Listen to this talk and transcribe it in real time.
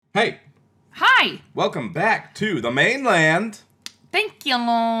Hey, Hi. welcome back to the mainland. Thank you.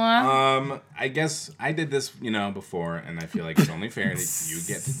 I guess I did this, before, and I feel like it's only fair that you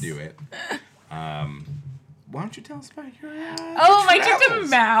get to do it. Why don't you tell us about your my trip to travels?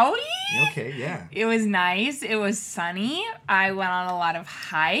 Maui? Okay, yeah. It was nice. It was sunny. I went on a lot of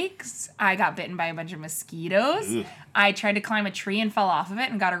hikes. I got bitten by a bunch of mosquitoes. Ugh. I tried to climb a tree and fell off of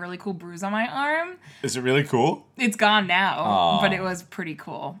it and got a really cool bruise on my arm. Is it really cool? It's gone now, Aw. but it was pretty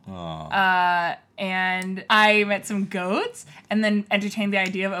cool. Oh. And I met some goats and then entertained the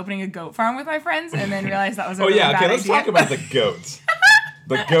idea of opening a goat farm with my friends and then realized that was a really bad idea. Let's talk about the goats.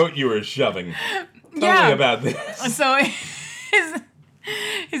 The goat you were shoving. Tell Yeah. me about this. So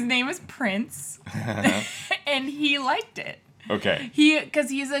his name is Prince, and he liked it. Okay. Because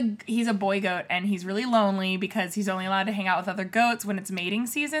he's a boy goat, and he's really lonely because he's only allowed to hang out with other goats when it's mating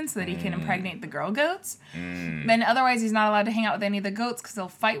season so that he can impregnate the girl goats. Then otherwise he's not allowed to hang out with any of the goats because he'll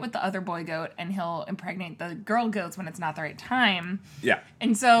fight with the other boy goat and he'll impregnate the girl goats when it's not the right time. Yeah.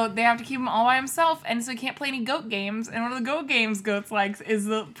 And so they have to keep him all by himself, and so he can't play any goat games. And one of the goat games goats likes is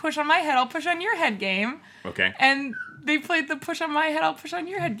the push on my head, I'll push on your head game. Okay. And they played the push on my head, I'll push on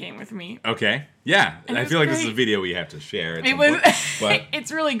your head game with me. Okay. Yeah. And I it was feel like this is a great. video we have to share. At It some was, point, but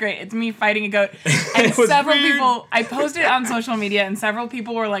it's really great. It's me fighting a goat. And It was several weird. people, I posted it on social media, and several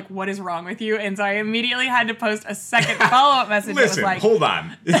people were like, what is wrong with you? And so I immediately had to post a second follow-up message listen, that was like, hold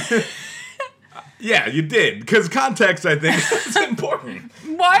on. Yeah, you did. Because context, I think, is important.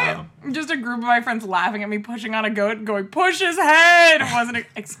 why? Just a group of my friends laughing at me pushing on a goat and going, push his head. It wasn't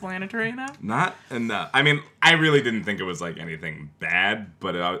explanatory enough. Not enough. I mean, I really didn't think it was like anything bad,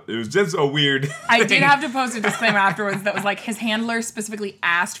 but it was just a weird I thing. did have to post a disclaimer afterwards that was like, his handler specifically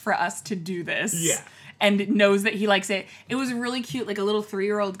asked for us to do this. Yeah. And knows that he likes it. It was really cute. Like a little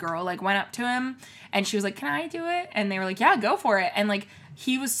 3-year-old girl like went up to him and she was like, can I do it? And they were like, yeah, go for it. And like,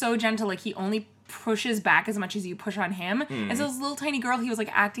 he was so gentle. Like he only pushes back as much as you push on him. And so this little tiny girl, he was like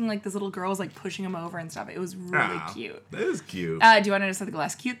acting like this little girl was like pushing him over and stuff. It was really cute. That is cute. Do you want to know something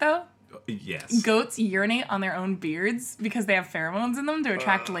less cute though? Yes. Goats urinate on their own beards because they have pheromones in them to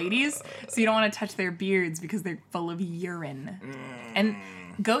attract ladies. So you don't want to touch their beards because they're full of urine. And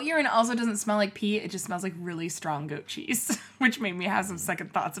goat urine also doesn't smell like pee. It just smells like really strong goat cheese, which made me have some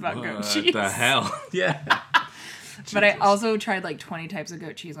second thoughts about goat cheese. What the hell? Yeah. But I also tried like 20 types of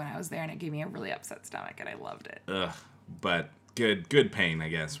goat cheese when I was there, and it gave me a really upset stomach, and I loved it. Ugh. But good pain, I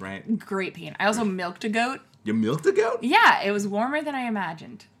guess, right? Great pain. I also milked a goat. You milked a goat? Yeah, it was warmer than I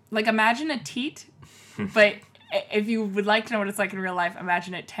imagined. Like, imagine a teat, but if you would like to know what it's like in real life,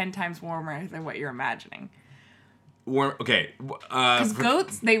 imagine it 10 times warmer than what you're imagining. Warm. Okay. Because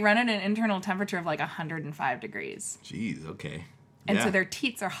goats, they run at an internal temperature of like 105 degrees. Jeez. Okay. And Yeah. so their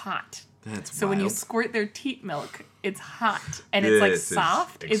teats are hot. That's So when you wild. squirt their teat milk, it's hot. And it's like This is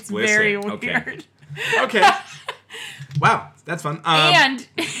soft. It's explicit. very Okay. weird. Okay. Wow, that's fun. And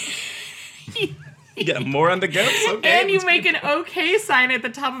yeah, more on the goats. Okay. and you let's make keep- an OK sign at the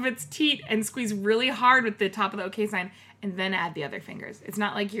top of its teat and squeeze really hard with the top of the OK sign and then add the other fingers. It's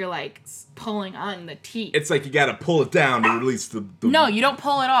not like you're like pulling on the teat. It's like you gotta pull it down to release the. No, you don't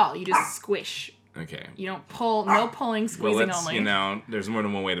pull at all. You just squish. Okay. You don't pull. No pulling, Well, squeezing let's, only. there's more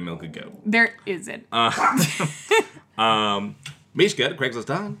than one way to milk a goat. There isn't. Mishka, Craigslist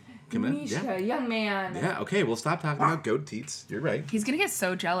Don. Come in. Misha, Yeah. young man. Yeah, okay, we'll stop talking about goat teats. You're right. He's gonna get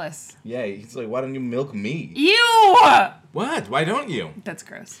so jealous. Yeah, he's like, why don't you milk me? Ew! What? Why don't you? That's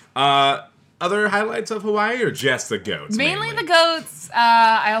gross. Other highlights of Hawaii or just the goats? Mainly the goats.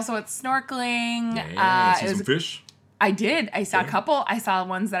 I also went snorkeling. Yeah, see it was some fish? I did. I saw a couple. I saw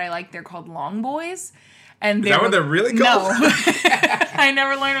ones that I liked. They're called long boys. And Is that what they're really called? No. I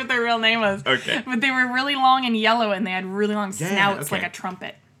never learned what their real name was. Okay. But they were really long and yellow, and they had really long Yeah, snouts okay. like a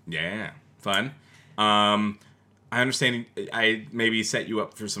trumpet. Yeah, fun. I understand I maybe set you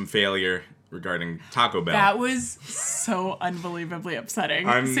up for some failure regarding Taco Bell. That was so unbelievably upsetting.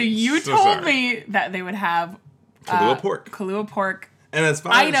 I'm So you so told sorry. me that they would have Kahlua pork. Kahlua pork And as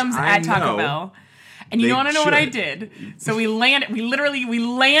far as items I at Taco know, Bell. And you they want to know what I should. did? So we landed.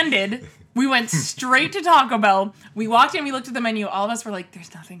 We went straight to Taco Bell. We walked in, we looked at the menu. All of us were like,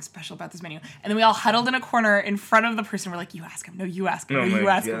 there's nothing special about this menu. And then we all huddled in a corner in front of the person. We're like, you ask him. No, you ask him. No, Oh you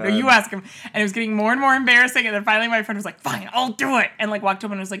my ask him. No, God. you ask him. And it was getting more and more embarrassing. And then finally my friend was like, fine, I'll do it. And like walked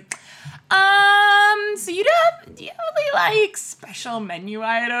up and was like, so do you have really like special menu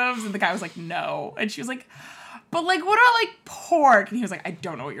items? And the guy was like, no. And she was like, but like, what are like pork? And he was like, I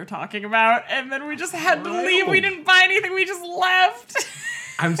don't know what you're talking about. And then we just had to leave. We didn't buy anything. We just left.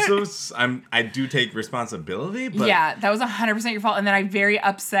 I do take responsibility, but Yeah, that was 100% your fault. And then I very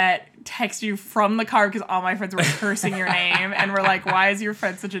upset text you from the car because all my friends were cursing your name and were like, why is your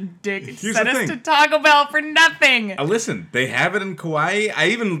friend such a dick? Here's Sent the us thing. to Taco Bell for nothing. Listen, they have it in Kauai.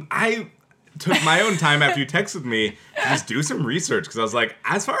 I took my own time after you texted me to just do some research because I was like,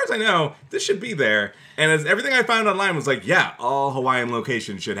 as far as I know, this should be there. And as everything I found online was like, yeah, all Hawaiian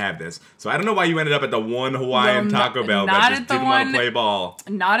locations should have this. So I don't know why you ended up at the one Hawaiian Taco Bell not that at just the didn't want one- to play ball.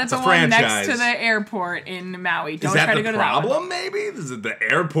 Not at It's the a one next franchise. to the airport in Maui. Don't Is that try to the go to that one. problem, maybe? Is it the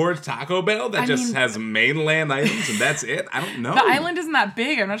airport Taco Bell that I just mean- has mainland items and that's it? I don't know. The island isn't that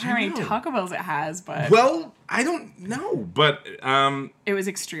big. I'm not sure how I many know. Taco Bells it has, but Well, I don't know. But it was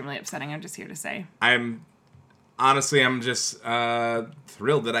extremely upsetting. I'm just here to say. I'm just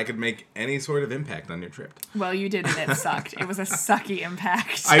thrilled that I could make any sort of impact on your trip. Well, you did, and it sucked. It was a sucky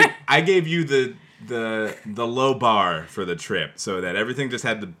impact. I gave you the low bar for the trip so that everything just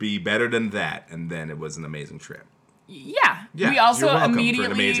had to be better than that, and then it was an amazing trip. Yeah. Yeah, We also you're welcome immediately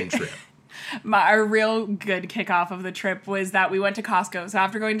for an amazing trip. Our real good kickoff of the trip was that we went to Costco. So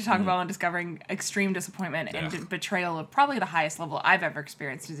after going to Taco Bell and discovering extreme disappointment and Ugh. betrayal of probably the highest level I've ever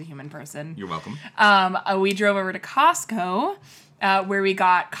experienced as a human person, You're welcome. we drove over to Costco, where we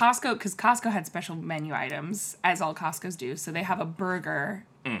got Costco, because Costco had special menu items, as all Costcos do. So they have a burger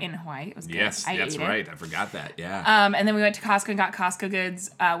in Hawaii. It was good. Yes, I that's ate it. right. I forgot that. Yeah. And then we went to Costco and got Costco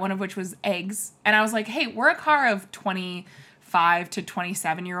goods, one of which was eggs. And I was like, hey, we're a car of 25 to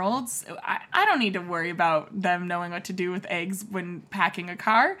 27-year-olds. I don't need to worry about them knowing what to do with eggs when packing a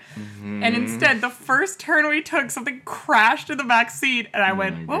car. Mm-hmm. And instead, the first turn we took, something crashed in the back seat. And I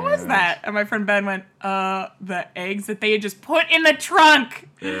went, what was gosh. that? And my friend Ben went, the eggs that they had just put in the trunk.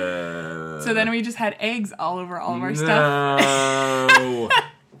 So then we just had eggs all over all of our stuff. No.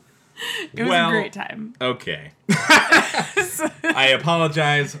 It was well, a great time. Okay. I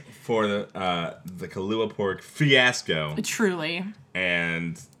apologize for the Kahlua pork fiasco. Truly.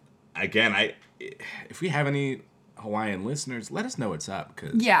 And again, if we have any Hawaiian listeners, let us know what's up.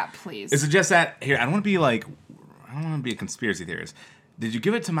 Cause Yeah, please. is it just that here? I don't want to be a conspiracy theorist. Did you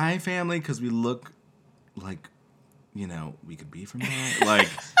give it to my family because we look like, we could be from there? Like,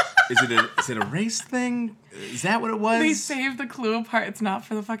 is it a race thing? Is that what it was? They saved the clue part. It's not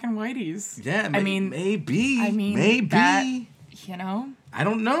for the fucking whiteys. Yeah, maybe. maybe. That, I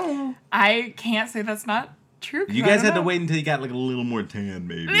don't know. I can't say that's not true. 'cause You I guys don't had to know. wait until you got like a little more tan,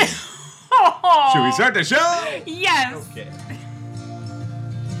 maybe. Oh, Should we start the show? Yes. Okay.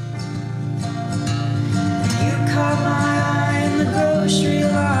 You caught my eye in the grocery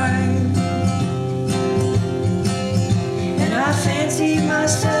line, and I fancied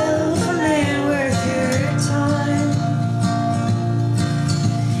myself a man worth your time,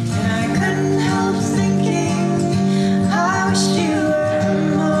 and I couldn't help thinking I wished you were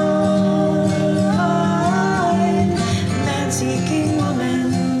mine, a man-seeking woman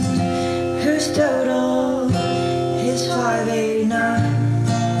whose total is 589.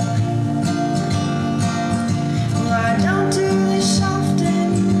 I don't do this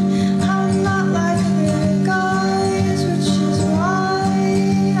often. I'm not like other guys, which is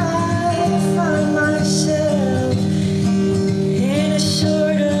why I find myself in a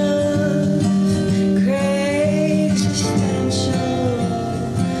sort of existential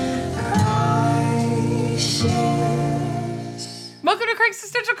crisis. Welcome to Craig's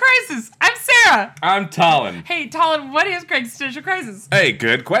Existential Crisis. I'm Sarah. I'm Talon. Hey, Talon, what is Craig's Existential Crisis? Hey,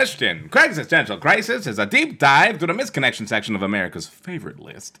 good question. Craig's Existential Crisis is a deep dive through the misconnection section of America's favorite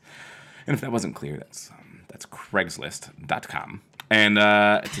list. And if that wasn't clear, that's Craigslist.com. And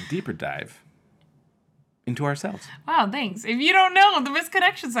it's a deeper dive into ourselves. Wow, thanks. If you don't know, the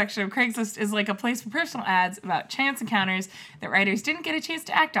misconnection section of Craigslist is like a place for personal ads about chance encounters that writers didn't get a chance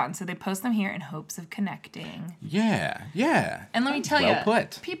to act on, so they post them here in hopes of connecting. Yeah. And let me tell Well you,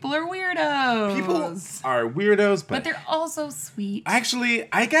 put. people are weirdos. People are weirdos, but they're also sweet.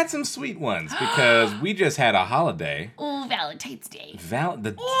 actually, I got some sweet ones because we just had a holiday. Oh, Valentine's Day.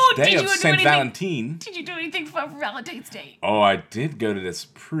 The Ooh, day did of you do St. anything- Valentine. Did you do anything fun for Valentine's Day? Oh, I did go to this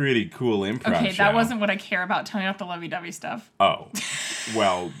pretty cool improv Okay, show. that wasn't what I care about. Tell me about the lovey-dovey stuff. Oh,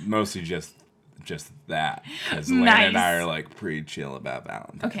 well, mostly just that, because Lana Nice. and I are like pretty chill about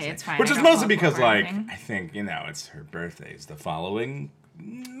Valentine's. Okay, Day. it's fine. Which I is don't mostly love because love or like anything. I think it's her birthday's the following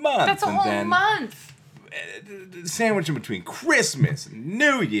month. That's a and whole then month. Sandwiched in between Christmas and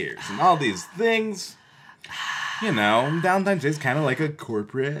New Year's and all these things. Valentine's Day is kind of like a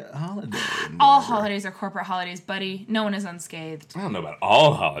corporate holiday. and All whatever. holidays are corporate holidays, buddy. No one is unscathed. I don't know about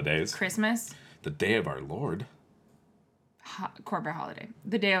all holidays. Christmas, The day of our Lord. corporate holiday.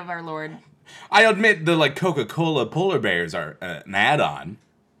 The day of our Lord. I admit the Coca-Cola polar bears are an add-on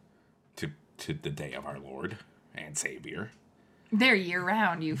to the day of our Lord and Savior. They're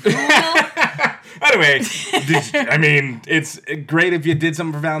year-round, you fool. Anyway, it's great if you did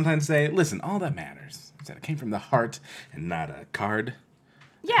something for Valentine's Day. Listen, all that matters is that it came from the heart and not a card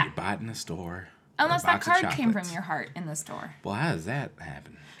Yeah. you bought in a store. or a Unless that box of card came from chocolates. your heart in the store. Well, how does that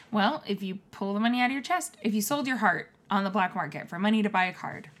happen? Well, if you pull the money out of your chest, if you sold your heart on the black market for money to buy a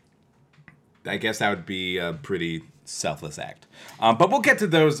card. I guess that would be a pretty selfless act. But we'll get to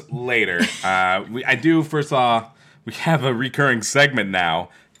those later. First of all, we have a recurring segment now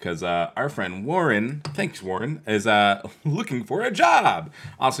because our friend Warren, thanks Warren, is looking for a job.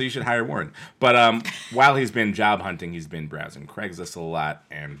 Also, you should hire Warren. But while he's been job hunting, he's been browsing Craigslist a lot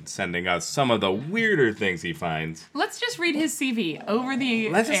and sending us some of the weirder things he finds. Let's just read his CV over the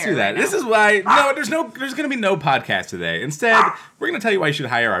Let's just air do that. right now. This is why there's going to be no podcast today. Instead, we're going to tell you why you should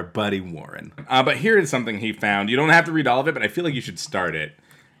hire our buddy Warren. But here is something he found. You don't have to read all of it, but I feel like you should start it.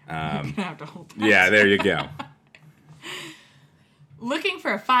 I'm gonna have to hold that. Yeah, there you go. Looking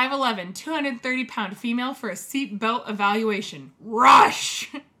for a 5'11", 230-pound female for a seatbelt evaluation.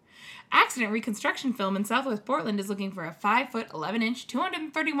 Rush! Accident Reconstruction Film in Southwest Portland is looking for a 5'11",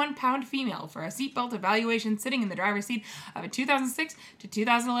 231-pound female for a seatbelt evaluation sitting in the driver's seat of a 2006 to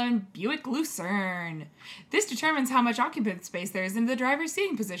 2011 Buick Lucerne. This determines how much occupant space there is in the driver's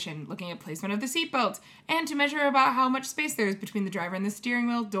seating position, looking at placement of the seatbelt, and to measure about how much space there is between the driver and the steering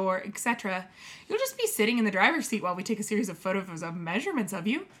wheel, door, etc. You'll just be sitting in the driver's seat while we take a series of photos of measurements of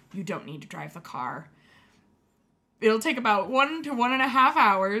you. You don't need to drive the car. It'll take about 1 to 1.5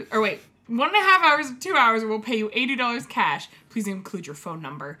 hours, 1.5 hours to 2 hours, and we'll pay you $80 cash. Please include your phone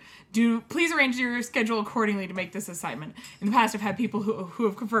number. Please arrange your schedule accordingly to make this assignment. In the past, I've had people who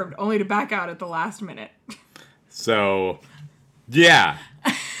have confirmed only to back out at the last minute. So, yeah.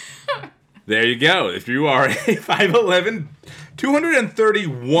 There you go. If you are a 5'11",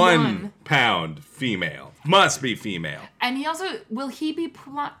 231-pound female, must be female. And will he be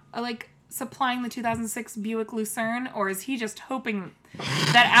supplying the 2006 Buick Lucerne, or is he just hoping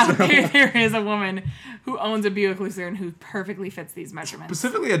that out there is a woman who owns a Buick Lucerne who perfectly fits these measurements?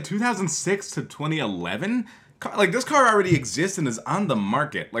 Specifically a 2006 to 2011? Like, this car already exists and is on the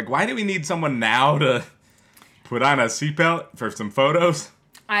market. Like, why do we need someone now to put on a seatbelt for some photos?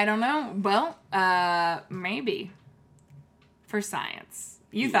 I don't know. Well, maybe. For science.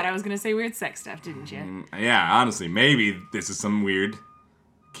 You thought I was going to say weird sex stuff, didn't you? Yeah, honestly, maybe this is some weird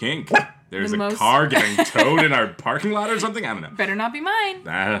kink. There's The a most- car getting towed in our parking lot or something? I don't know. Better not be mine.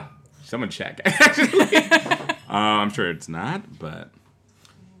 Someone check, actually. I'm sure it's not, but...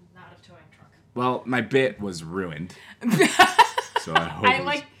 Not a towing truck. Well, my bit was ruined. So I hope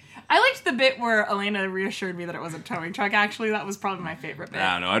I liked the bit where Elena reassured me that it was a towing truck. Actually, that was probably my favorite bit.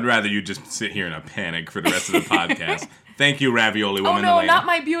 I don't know. I'd rather you just sit here in a panic for the rest of the podcast. Thank you, Ravioli Oh Woman no, Elena. not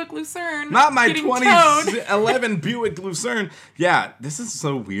my Buick Lucerne. Not my getting towed. 2011 Buick Lucerne. Yeah, this is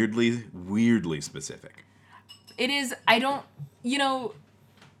so weirdly specific. It is.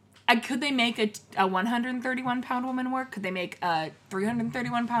 Could they make a 131-pound woman work? Could they make a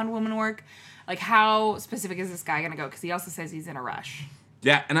 331-pound woman work? Like, how specific is this guy gonna go? Because he also says he's in a rush.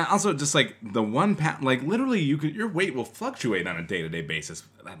 Yeah, and I also just like the 1 pound, like literally your weight will fluctuate on a day-to-day basis,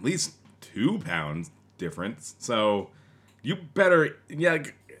 at least 2 pounds difference. So you better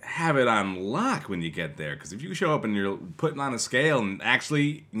have it on lock when you get there, because if you show up and you're putting on a scale and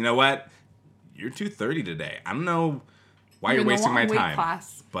actually, you know what, you're 230 today. I don't know why you're in the wasting my wrong weight time,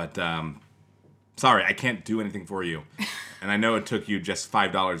 class. but sorry, I can't do anything for you. And I know it took you just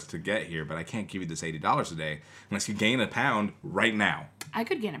 $5 to get here, but I can't give you this $80 today unless you gain a pound right now. I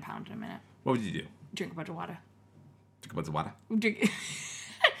could gain a pound in a minute. What would you do? Drink a bunch of water. Drink a bunch of water? Drink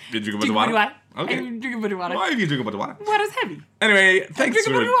Did you drink a bunch a of bunch water? of water. Okay. I drink a bunch of water. Why have you drink a bunch of water? Water's heavy. Anyway, thanks Drink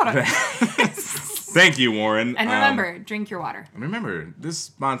a for... bunch of water. Thank you, Warren. And remember, drink your water. Remember, this is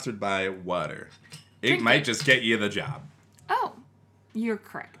sponsored by water. It Drink might it. just get you the job. Oh, you're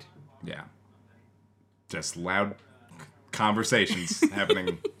correct. Yeah. Just loud conversations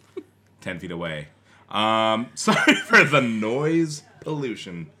happening 10 feet away. Sorry for the noise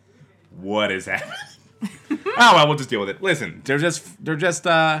pollution. What is happening? Oh, well, we'll just deal with it. Listen, they're just Just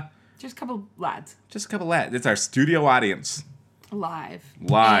a couple lads. a couple lads. It's our studio audience. Live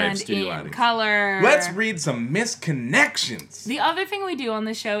Live and studio in audience. color. Let's read some misconnections. The other thing we do on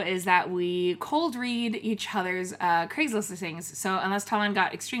this show is that we cold read each other's Craigslist listings. So unless Talon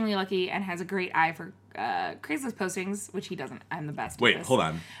got extremely lucky and has a great eye for Craigslist postings, which he doesn't, I'm the best. Wait, at this. hold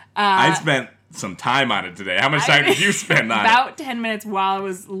on. I spent some time on it today. How much time did you spend on it? About 10 minutes while I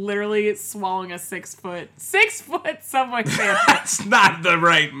was literally swallowing a 6 foot Subway sandwich. That's not the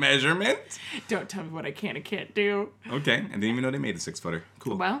right measurement. Don't tell me what I can and can't do. Okay, I didn't even know they made a 6-footer.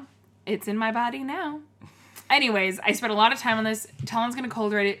 Cool. Well, it's in my body now. Anyways, I spent a lot of time on this. Talon's going to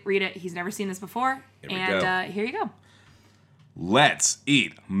cold read it. He's never seen this before. Here we go. Here you go. Let's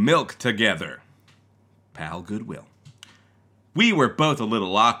eat milk together. Pal Goodwill. We were both a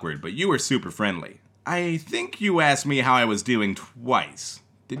little awkward, but you were super friendly. I think you asked me how I was doing twice.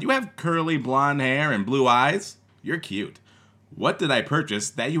 Did you have curly blonde hair and blue eyes? You're cute. What did I purchase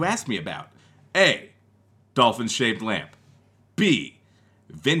that you asked me about? A. Dolphin-shaped lamp. B.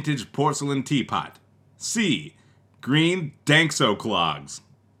 Vintage porcelain teapot. C. Green Danxo clogs.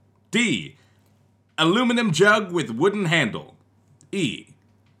 D. Aluminum jug with wooden handle. E.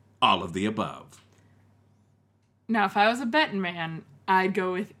 All of the above. Now, if I was a betting man, I'd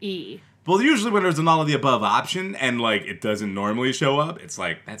go with E. Well, usually when there's an all of the above option and, like, it doesn't normally show up, it's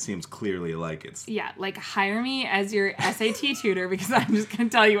like, that seems clearly like it's... Yeah, like, hire me as your SAT tutor because I'm just going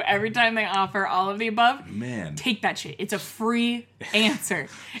to tell you every time they offer all of the above, Man. take that shit. It's a free answer.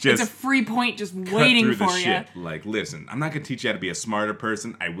 It's Just a free point just cut waiting through the for you. shit. Like, listen, I'm not going to teach you how to be a smarter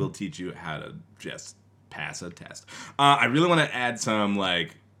person. I will teach you how to just pass a test. I really want to add some,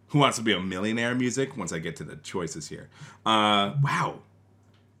 like, Who Wants to Be a Millionaire music once I get to the choices here. Wow.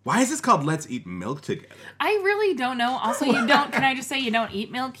 Why is this called Let's Eat Milk Together? I really don't know. Also, you don't, can I just say you don't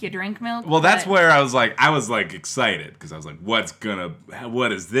eat milk, you drink milk? Well, that's but- where I was like excited because I was like,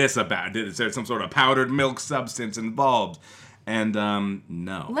 what is this about? Is there some sort of powdered milk substance involved? And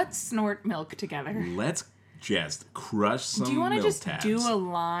no. Let's snort milk together. Let's just crush some milk Do you want to just tabs. do a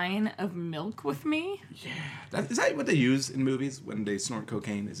line of milk with me? Is that what they use in movies when they snort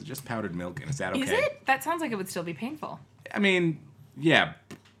cocaine? Is it just powdered milk and is that okay? Is it? That sounds like it would still be painful. I mean, yeah,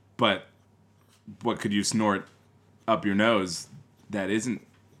 but what could you snort up your nose that isn't,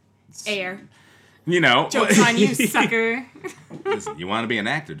 Air. you know? Joke's on you, sucker. Listen, you want to be an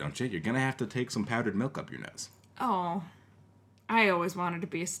actor, don't you? You're going to have to take some powdered milk up your nose. Oh, I always wanted to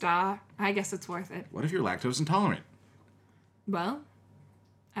be a star. I guess it's worth it. What if you're lactose intolerant? Well,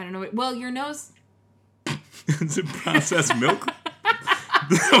 I don't know. Well, your nose... Is it processed milk?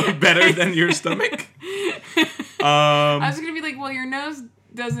 Better than your stomach? I was going to be like, well, your nose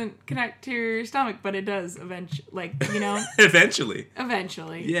doesn't connect to your stomach, but it does eventually. Like, you know? Eventually.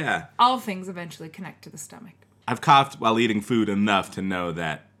 Eventually. Yeah. All things eventually connect to the stomach. I've coughed while eating food enough to know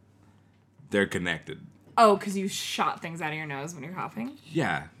that they're connected. Oh, because you shot things out of your nose when you're coughing?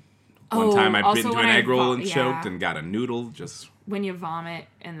 Yeah. One time I bit also into when an I egg roll vo- and yeah. choked and got a noodle just... When you vomit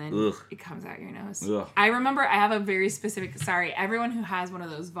and then Ugh. it comes out your nose. Ugh. I remember I have a very specific... Sorry, everyone who has one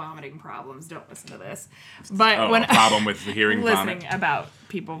of those vomiting problems, don't listen to this. But Oh, when a problem with hearing listening vomit. about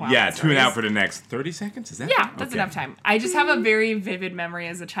people vomiting. Yeah, tune out stories. for the next 30 seconds? Is that Yeah, that's okay. enough time. I just have a very vivid memory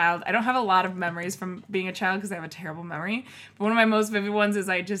as a child. I don't have a lot of memories from being a child because I have a terrible memory. But one of my most vivid ones is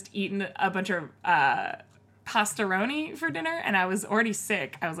I just eaten a bunch of pastaroni for dinner, and I was already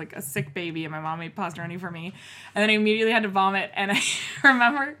sick. I was like a sick baby, and my mom made pastaroni for me. And then I immediately had to vomit, and I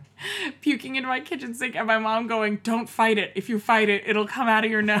remember puking into my kitchen sink, and my mom going, "Don't fight it. If you fight it, it'll come out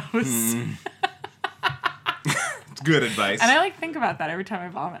of your nose." It's good advice. And I like think about that every time I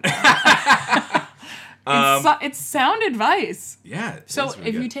vomit. It's sound advice. Yeah. So it's really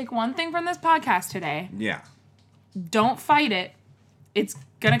if you good. take one thing from this podcast today, Yeah. don't fight it. It's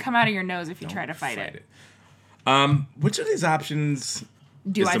gonna come out of your nose if you try to fight it. Which of these options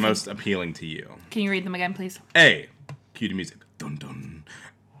Do is I the think- most appealing to you? Can you read them again, please? A. Cue to music. Dun dun.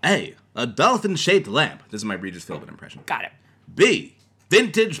 A. A dolphin-shaped lamp. This is my Regis Philbin impression. Got it. B.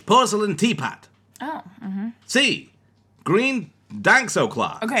 Vintage porcelain teapot. Oh. C. Green Danxo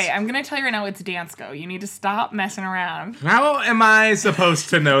clogs. Okay, I'm gonna tell you right now it's Dansko. You need to stop messing around. How am I supposed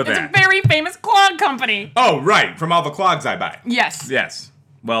to know It's a that? very famous clog company. Oh, right. From all the clogs I buy. Yes. Yes.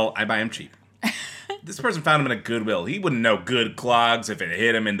 Well, I buy them cheap. This person found them in a Goodwill. He wouldn't know good clogs if it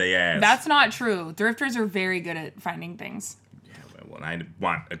hit him in the ass. That's not true. Thrifters are very good at finding things. Yeah, well, when I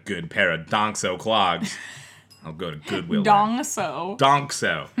want a good pair of Donxo clogs, I'll go to Goodwill. Dongso.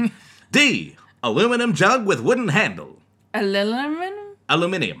 Donxo. D. Aluminum jug with wooden handle. Aluminum?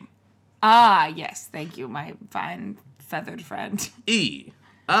 Aluminium. Ah, yes. Thank you, my fine feathered friend. E.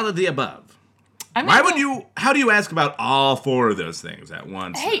 All of the above. I'm Why gonna would go- you? How do you ask about all four of those things at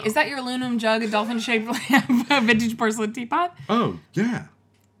once? Hey, though? is that your aluminum jug, a dolphin-shaped lamp, a vintage porcelain teapot? Oh yeah.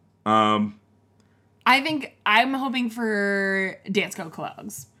 I think I'm hoping for Dansko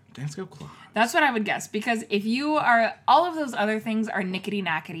clogs. Dansko clogs. That's what I would guess, because if you are, all of those other things are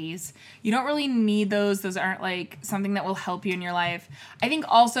knickety-knackities. You don't really need those. Those aren't like something that will help you in your life. I think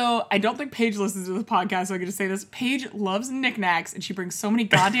also, I don't think Paige listens to this podcast, so I'm going to say this. Paige loves knickknacks, and she brings so many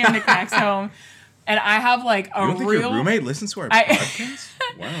goddamn knickknacks home. And I have like a You don't think real... your roommate listens to our I- podcast?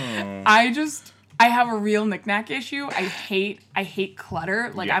 Wow. I have a real knick-knack issue. I hate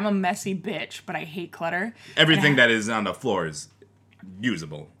clutter. Like, Yeah. I'm a messy bitch, but I hate clutter. Everything that is on the floor is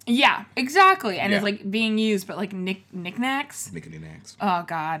usable. Yeah, exactly. And Yeah. it's like being used, but like knickknacks. Knickety-knacks. Oh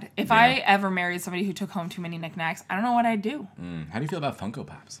God! If Yeah. I ever married somebody who took home too many knickknacks, I don't know what I'd do. How do you feel about Funko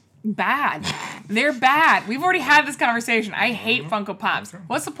Pops? Bad. They're bad. We've already had this conversation. I hate Funko Pops.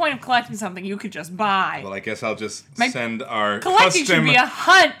 What's the point of collecting something you could just buy? Well, I guess I'll just My send our Collecting should be a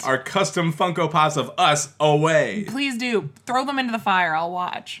hunt. our custom Funko Pops of us away. Please do. Throw them into the fire. I'll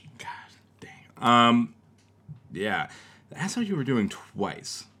watch. God dang. Yeah. They asked how you were doing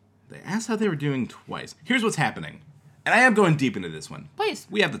twice. They asked how they were doing twice. Here's what's happening. And I am going deep into this one. Please.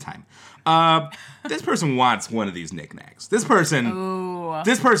 We have the time. This person wants one of these knickknacks. This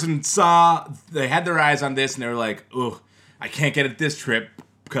person saw, they had their eyes on this and they were like, ugh, I can't get it this trip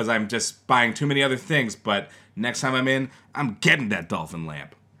because I'm just buying too many other things, but next time I'm in, I'm getting that dolphin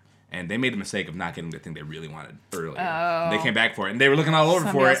lamp. And they made the mistake of not getting the thing they really wanted earlier. Oh. They came back for it and they were looking all over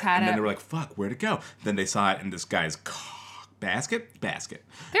Somebody for else it. had And then it. they were like, fuck, where'd it go? Then they saw it in this guy's basket.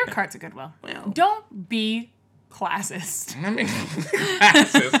 Their carts are Goodwill. Well. Don't be classist. I mean,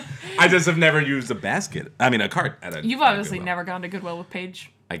 I just have never used a basket. I mean, a cart at a. You've at a obviously Goodwill. never gone to Goodwill with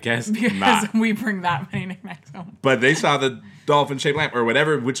Paige. I guess Because not. we bring that many knickknacks home. But they saw the dolphin-shaped lamp or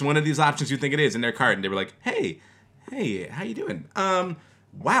whatever, which one of these options you think it is in their cart, and they were like, "Hey, how you doing?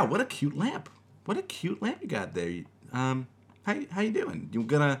 Wow, what a cute lamp! What a cute lamp you got there. How you doing? You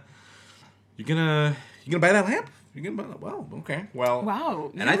gonna buy that lamp? You gonna buy? Well, okay. Well,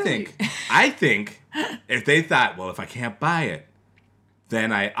 Wow. And I think if they thought, well, if I can't buy it,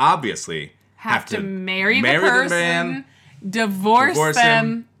 then I obviously have to marry the the person, man, divorce divorce them,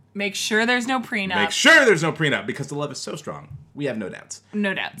 him, make sure there's no prenup. make sure there's no prenup because the love is so strong. We have no doubts.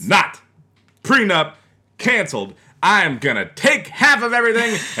 No doubts. Not prenup canceled. I'm gonna take half of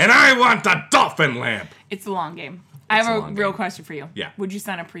everything, and I want the dolphin lamp. It's a long game. I It's have a a long real game. question for you. Yeah. Would you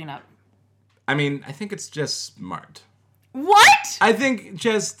sign a prenup? I mean, I think it's just smart. What? I think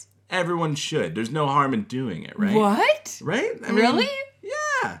just everyone should. There's no harm in doing it, right? What? Right? I mean, Really?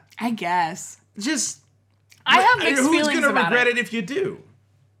 Yeah. I guess. Just. I have mixed Who's feelings gonna about regret it. it if you do?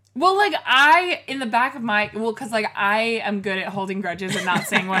 Well, like, in the back of my, because, like, I am good at holding grudges and not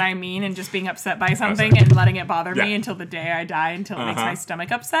saying what I mean and just being upset by something and letting it bother me Yeah. until the day I die, until it makes Uh-huh. my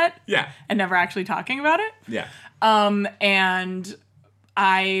stomach upset. Yeah. And never actually talking about it. Yeah. And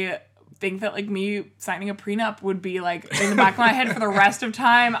I think that, like, me signing a prenup would be, like, in the back of my head for the rest of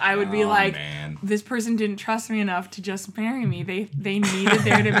time, I would be like, man. this person didn't trust me enough to just marry me. They needed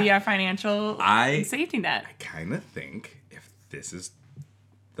there to be a financial safety net. I kind of think if this is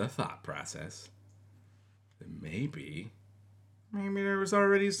the thought process, then maybe there was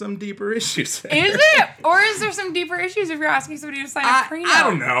already some deeper issues there. Is it? Or is there some deeper issues if you're asking somebody to sign a prenup? I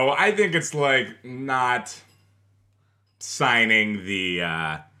don't know. I think it's like not signing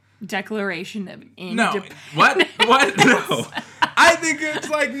the Declaration of no. Independence. What? No. I think it's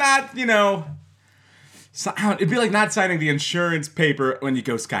like not, it'd be like not signing the insurance paper when you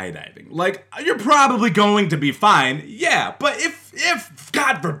go skydiving. Like, you're probably going to be fine, yeah, but if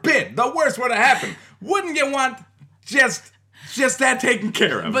God forbid, the worst were to happen, wouldn't you want just that taken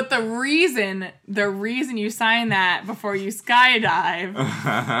care of? But the reason you sign that before you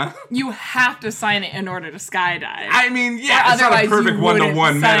skydive, you have to sign it in order to skydive. I mean, yeah, Or it's not a otherwise perfect you wouldn't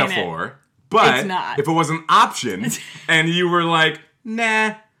one-to-one sign it. metaphor, but It's not. if it was an option and you were like,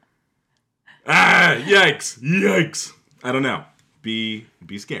 nah, yikes, I don't know, be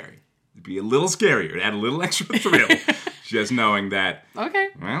scary. Be a little scarier, add a little extra thrill, just knowing that, Okay.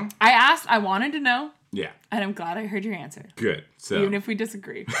 well, I wanted to know, yeah, and I'm glad I heard your answer. good. So, Even if we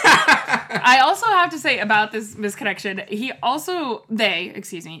disagree. I also have to say about this misconnection, they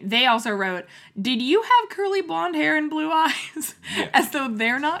also wrote, did you have curly blonde hair and blue eyes? Yeah. As though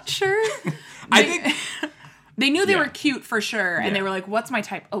they're not sure. I think, They knew they Yeah. were cute for sure, and they Yeah. were like, what's my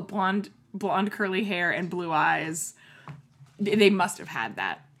type? Oh, blonde curly hair and blue eyes. They must have had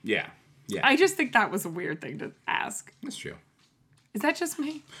that. yeah, I just think that was a weird thing to ask. that's true. Is that just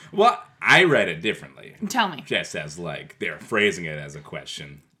me? Well, I read it differently, Tell me. just as like they're phrasing it as a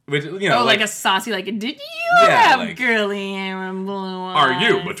question, which Oh, like a saucy, like, did you Yeah, have like, curly hair and blue eyes? Are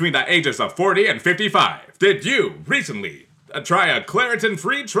you between the ages of 40 and 55? Did you recently try a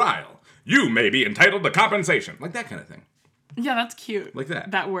Claritin-free trial? You may be entitled to compensation. Like that kind of thing. Yeah, that's cute. Like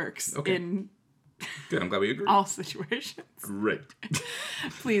that. That works Okay. in Good, I'm glad we agree. all situations. Great.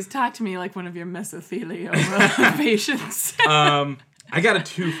 Please talk to me like one of your mesothelioma patients. I got a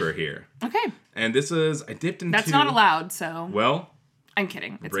twofer here. Okay. And this is, I dipped into... That's not allowed, so Well, I'm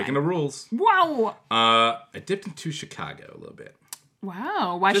kidding. It's breaking fine. the rules. Wow. I dipped into Chicago a little bit.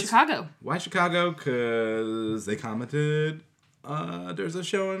 Wow. Why Just- Chicago? Why Chicago? Because they commented. There's a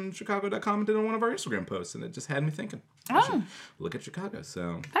show in Chicago that commented on one of our Instagram posts, and it just had me thinking. I should look at Chicago.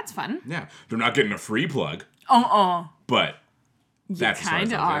 So That's fun. yeah, they're not getting a free plug, Uh-uh. but that's as far as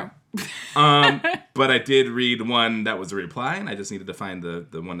Kinda I'll are. go. But I did read one that was a reply, and I just needed to find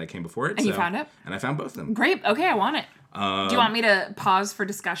the one that came before it. And you found it? And I found both of them. Great. Okay, I want it. Do you want me to pause for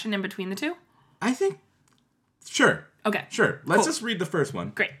discussion in between the two? I think, sure. Okay. Sure. Let's Cool. just read the first one.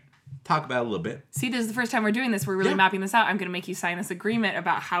 Great. Talk about it a little bit. See, this is the first time we're doing this. We're really Yeah. mapping this out. I'm going to make you sign this agreement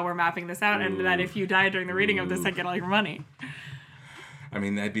about how we're mapping this out, and that if you die during the reading of this, I get all your money. I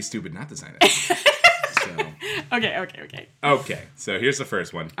mean, that'd be stupid not to sign it. So, Okay. so here's the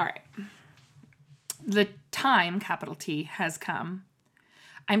first one. All right. The time, capital T, has come.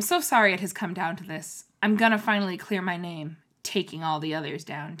 I'm so sorry it has come down to this. I'm gonna finally clear my name, taking all the others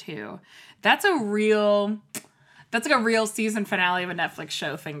down too. That's like a real season finale of a Netflix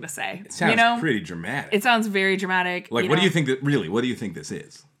show thing to say. It sounds pretty dramatic. It sounds very dramatic. Like, what do you think what do you think this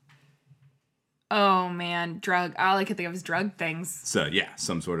is? Oh man, drug. All I can think of is drug things. So yeah,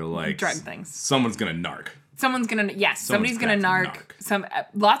 some sort of like Drug things. Someone's gonna narc. Somebody's gonna narc. crafting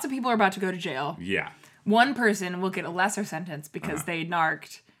Lots of people are about to go to jail. Yeah. One person will get a lesser sentence because they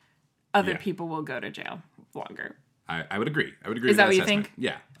narked. Other Yeah. people will go to jail longer. I would agree. I would agree. Is with that what you assessment. think?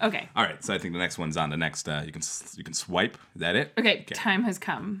 Yeah. Okay. All right. So I think the next one's on the next. You can swipe. Is that it? Okay. Time has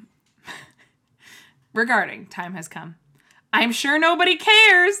come. Regarding time has come. I'm sure nobody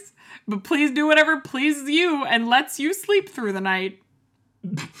cares, but please do whatever pleases you and lets you sleep through the night.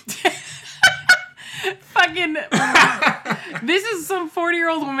 Fucking. This is some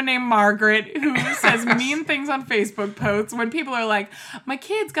 40-year-old woman named Margaret who says mean things on Facebook posts when people are like, my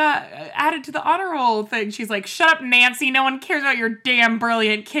kids got added to the honor roll thing. She's like, shut up, Nancy. No one cares about your damn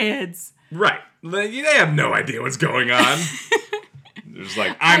brilliant kids. Right. They have no idea what's going on. They're just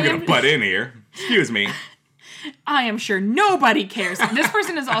like, I'm gonna butt in here. Excuse me. I am sure nobody cares. This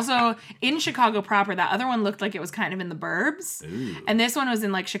person is also in Chicago proper. That other one looked like it was kind of in the burbs. Ooh. And this one was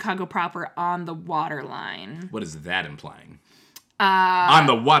in like Chicago proper on the waterline. What is that implying? On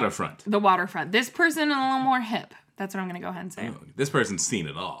the waterfront. The waterfront. This person is a little more hip. That's what I'm going to go ahead and say. This person's seen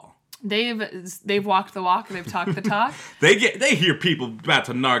it all. They've walked the walk. They've talked the talk. They hear people about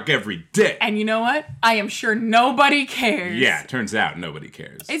to narc every day. And you know what? I am sure nobody cares. Yeah, it turns out nobody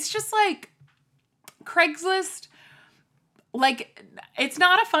cares. It's just like Craigslist. Like, it's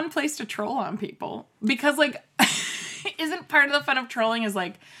not a fun place to troll on people. Because, like, isn't part of the fun of trolling is,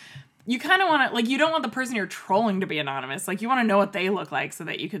 like, you kind of want to, like, you don't want the person you're trolling to be anonymous. Like, you want to know what they look like so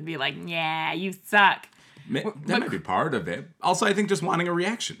that you could be like, yeah, you suck. That might be part of it. Also, I think just wanting a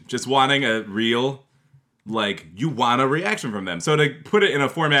reaction. Just wanting a real, like, you want a reaction from them. So to put it in a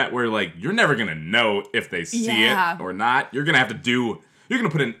format where, like, you're never going to know if they see Yeah. it or not. You're going to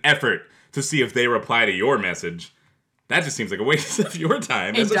put an effort to see if they reply to your message. That just seems like a waste of your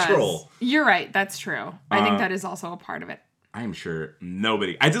time as a troll. You're right. That's true. I think that is also a part of it. I'm sure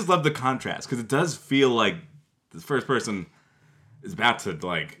nobody. I just love the contrast because it does feel like the first person is about to,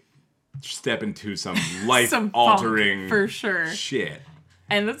 like, step into some life-altering for sure shit.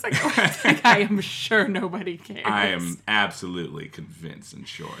 And that's like I am sure nobody cares. I am absolutely convinced and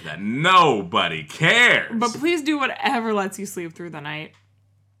sure that nobody cares. But please do whatever lets you sleep through the night.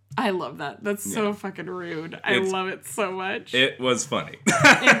 I love that. That's so fucking rude. I love it so much. It was funny.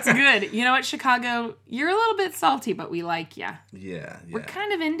 It's good. You know what, Chicago? You're a little bit salty, but we like ya. Yeah. We're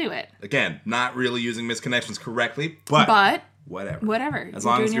kind of into it. Again, not really using misconnections correctly, but whatever. Whatever. As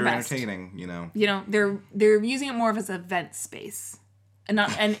long as you're best. entertaining, you know. You know, they're using it more of as a vent space. And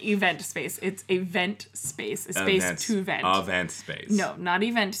not an event space. It's a vent space. A space to vent. Event space. No, not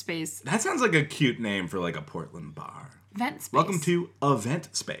event space. That sounds like a cute name for like a Portland bar. Vent space. Welcome to Event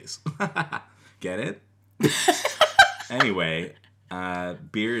Space. Get it? Anyway,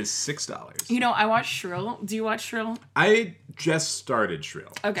 beer is $6. You know, I watch Shrill. Do you watch Shrill? I just started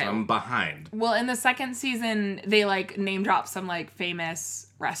Shrill. Okay. So I'm behind. Well, in the second season, they like name drop some like famous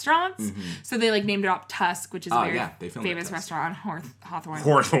restaurants. So they like name drop Tusk, which is a very they filmed at famous Tusk. restaurant on Hawthorne.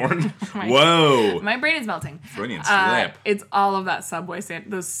 Hawthorne. my- Whoa. My brain is melting. Freudian slip. It's all of that Subway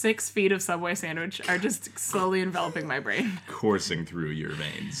sandwich. Those 6 feet of Subway sandwich are just slowly enveloping my brain. Coursing through your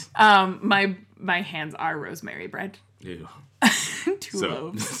veins. My hands are rosemary bread. Ew. Two So-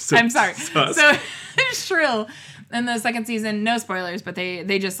 loaves. so- I'm sorry. so- So Shrill in the second season, no spoilers, but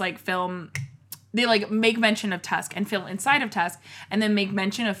they just like film. They like make mention of Tusk and film inside of Tusk, and then make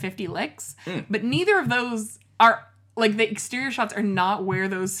mention of 50 Licks. But neither of those are like the exterior shots are not where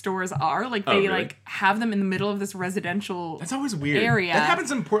those stores are. Like they really? like have them in the middle of this residential. That's always weird. Area. That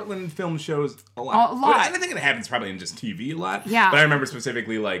happens in Portland film shows a lot. A lot. I think it happens probably in just TV a lot. Yeah. But I remember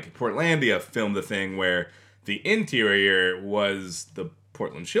specifically like Portlandia filmed the thing where the interior was the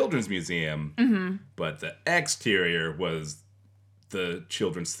Portland Children's Museum, but the exterior was the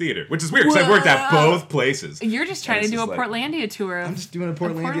Children's Theater, which is weird because I've worked at both places. You're just trying to it's do a just like- Portlandia tour. I'm just doing a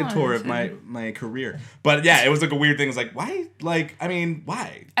Portlandia Portland. tour of my career. But yeah, it was like a weird thing. It's like, why? Like, I mean,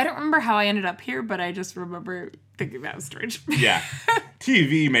 why? I don't remember how I ended up here, but I just remember thinking that was strange. Yeah.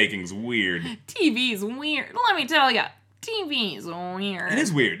 TV making's weird. TV's weird. Let me tell ya, TV's weird. It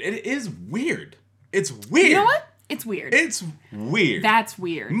is weird. It is weird. It's weird. You know what? It's weird. It's weird. That's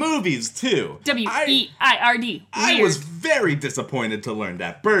weird. Movies, too. WEIRD. I was very disappointed to learn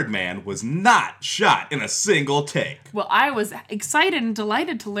that Birdman was not shot in a single take. Well, I was excited and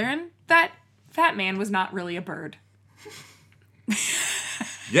delighted to learn that Fat Man was not really a bird.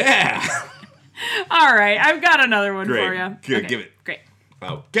 Yeah. All right, I've got another one Great. for you. Good, give it. Great.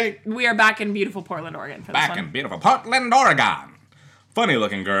 Okay. We are back in beautiful Portland, Oregon for this Back one. in beautiful Portland, Oregon. Funny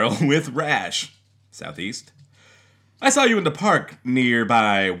looking girl with rash. Southeast. I saw you in the park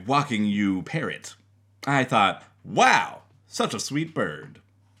nearby walking you parrot. I thought, wow, such a sweet bird.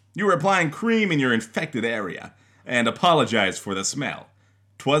 You were applying cream in your infected area and apologized for the smell.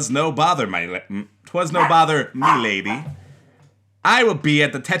 'Twas no bother, me lady. I will be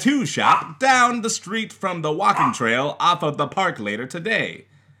at the tattoo shop down the street from the walking trail off of the park later today.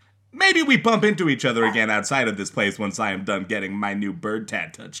 Maybe we bump into each other again outside of this place once I am done getting my new bird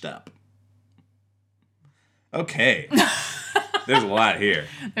tat touched up. Okay. There's a lot here.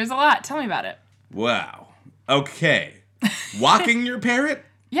 There's a lot. Tell me about it. Wow. Okay. Walking your parrot?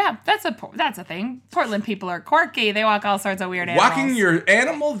 Yeah, that's a thing. Portland people are quirky. They walk all sorts of weird animals. Walking your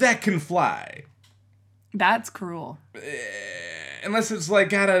animal that can fly. That's cruel. Unless it's like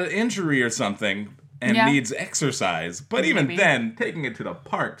got an injury or something and Yeah. needs exercise. But even Maybe. then, taking it to the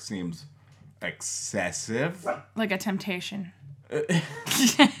park seems excessive. Like a temptation.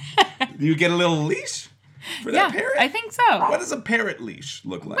 You get a little leash for Yeah, that parrot? I think so. What does a parrot leash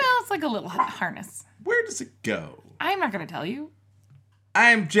look like? Well, it's like a little harness. Where does it go? I'm not going to tell you.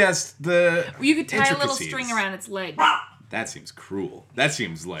 I'm just the You could tie a little intricacies. string around its leg. That seems cruel. That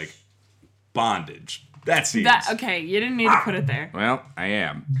seems like bondage. That seems... Okay, you didn't need to put it there. Well, I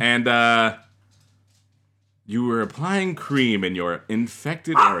am. And, you were applying cream in your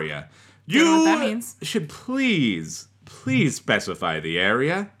infected area. You know what that means. should please specify the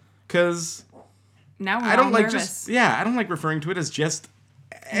area, because Now we're I don't all like nervous. I don't like referring to it as just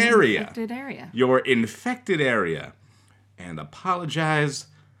area. Infected area. Your infected area. And apologize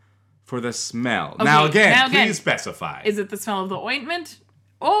for the smell. Now again, please specify. Is it the smell of the ointment,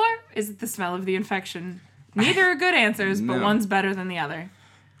 or is it the smell of the infection? Neither are good answers, but No. one's better than the other.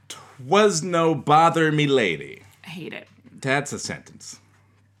 Was no bother me lady. I hate it. That's a sentence.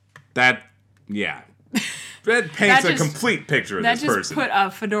 That paints a just- complete picture of That this just person. put a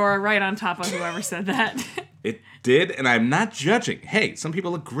fedora right on top of whoever said that. It did, and I'm not judging. Hey, some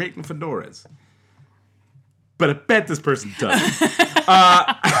people look great in fedoras. But I bet this person doesn't.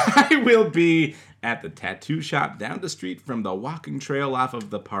 I will be at the tattoo shop down the street from the walking trail off of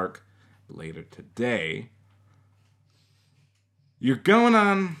the park later today. You're going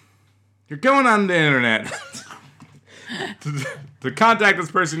on the internet to contact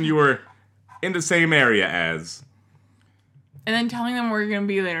this person you were in the same area as. And then telling them we're going to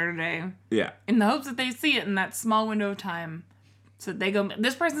be there today Yeah. in the hopes that they see it in that small window of time. So they go,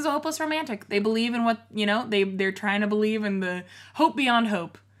 this person's a hopeless romantic. They believe in what, they're trying to believe in the hope beyond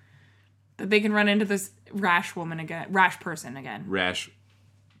hope. That they can run into this rash person again. Rash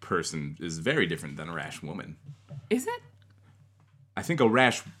person is very different than a rash woman. Is it? I think a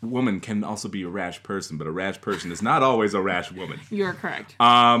rash woman can also be a rash person, but a rash person is not always a rash woman. You're correct.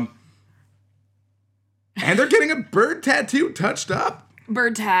 And they're getting a bird tattoo touched up.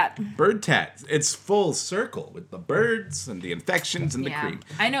 Bird tat. Bird tat. It's full circle with the birds and the infections and the Yeah. cream.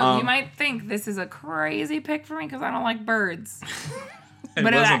 I know, you might think this is a crazy pick for me because I don't like birds. I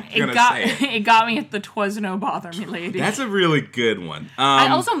But wasn't it gonna got say it. it got me at the 'twas no bother me lady. That's a really good one. I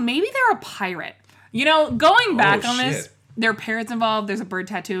also, maybe they're a pirate. Going back on this, shit. there are parrots involved. There's a bird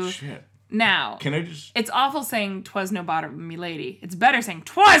tattoo. Shit. Now, Can I just... it's awful saying 'twas no bother me lady. It's better saying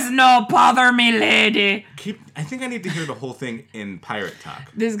 'twas no bother me lady. I think I need to hear the whole thing in pirate talk.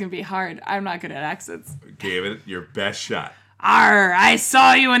 This is gonna be hard. I'm not good at accents. Give it your best shot. Arr, I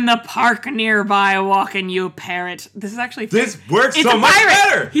saw you in the park nearby walking, you parrot. This is actually... This works It's so a much pirate!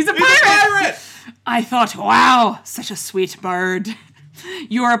 better! He's a He's pirate! I thought, wow, such a sweet bird.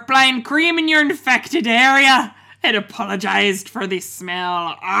 You are applying cream in your infected area and apologized for the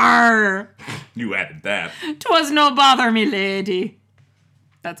smell. Arr! You added that. 'Twas no bother, me lady.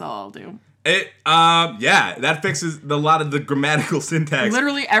 That's all I'll do. Yeah, that fixes a lot of the grammatical syntax.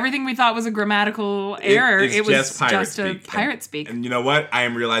 Literally everything we thought was a grammatical error, it was just a speak. pirate speak. And you know what? I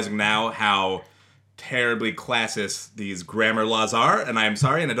am realizing now how terribly classist these grammar laws are, and I am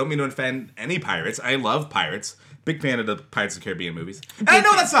sorry, and I don't mean to offend any pirates. I love pirates. Big fan of the Pirates of the Caribbean movies. And I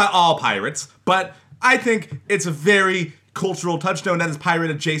know that's not all pirates, but I think it's a very cultural touchstone that is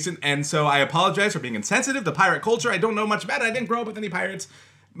pirate adjacent, and so I apologize for being insensitive to pirate culture. I don't know much about it. I didn't grow up with any pirates.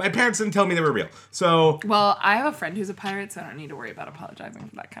 My parents didn't tell me they were real. So, Well, I have a friend who's a pirate, so I don't need to worry about apologizing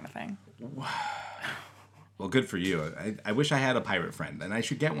for that kind of thing. well, good for you. I wish I had a pirate friend, and I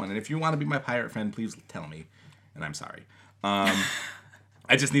should get one. And if you want to be my pirate friend, please tell me. And I'm sorry.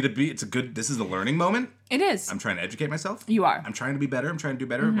 I just need to be. This is a learning moment. It is. I'm trying to educate myself. You are. I'm trying to be better. I'm trying to do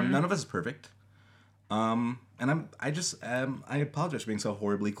better. When none of us is perfect. And I apologize for being so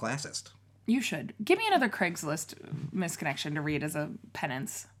horribly classist. You should. Give me another Craigslist misconnection to read as a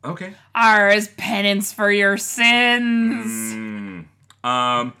penance. Okay. As penance for your sins.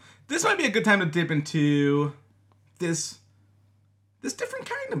 This might be a good time to dip into this different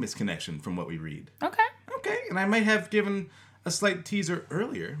kind of misconnection from what we read. Okay. Okay, and I might have given a slight teaser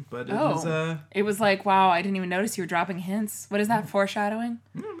earlier, but it was It was like, wow, I didn't even notice you were dropping hints. What is that, foreshadowing?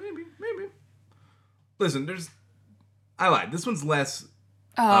 maybe. Listen, I lied. This one's less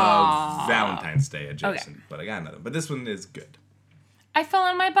Valentine's Day adjacent, but I got another. But this one is good. I fell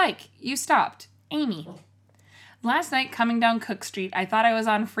on my bike. You stopped. Amy. Last night, coming down Cook Street, I thought I was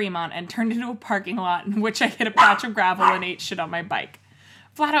on Fremont and turned into a parking lot in which I hit a patch of gravel and ate shit on my bike.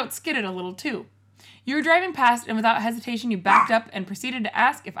 Flat out skidded a little, too. You were driving past, and without hesitation, you backed up and proceeded to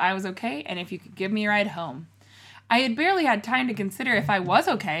ask if I was okay and if you could give me a ride home. I had barely had time to consider if I was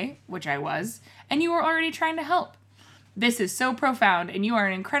okay, which I was, and you were already trying to help. This is so profound, and you are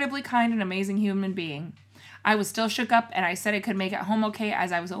an incredibly kind and amazing human being. I was still shook up, and I said I could make it home okay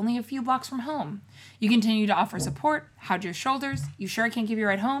as I was only a few blocks from home. You continued to offer support. How'd your shoulders? You sure I can't give you a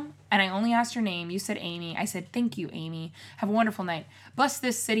ride home? And I only asked your name. You said Amy. I said, thank you, Amy. Have a wonderful night. Bless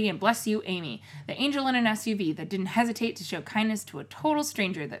this city and bless you, Amy. The angel in an SUV that didn't hesitate to show kindness to a total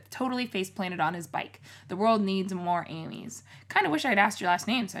stranger that totally face-planted on his bike. The world needs more Amy's. Kind of wish I'd asked your last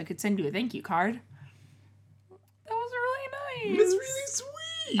name so I could send you a thank you card. That was really nice. It's really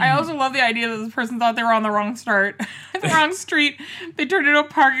sweet. I also love the idea that this person thought they were on the wrong the wrong street. They turned into a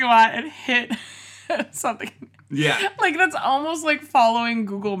parking lot and hit something. Yeah. Like, that's almost like following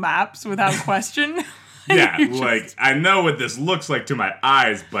Google Maps without question. Yeah, like, I know what this looks like to my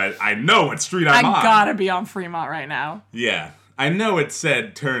eyes, but I know what street I'm on. I gotta be on Fremont right now. Yeah. I know it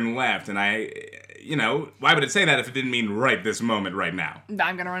said turn left, and why would it say that if it didn't mean right this moment, right now?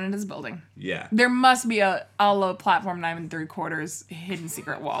 I'm gonna run into this building. Yeah. There must be a low platform 9 3/4 hidden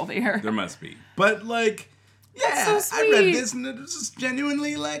secret wall there. There must be. But, like, yeah, That's so I read sweet. this, and it was just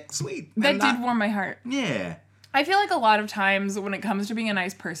genuinely, like, sweet. That did warm my heart. Yeah. I feel like a lot of times when it comes to being a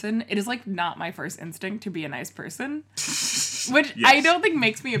nice person, it is like not my first instinct to be a nice person. Which Yes. I don't think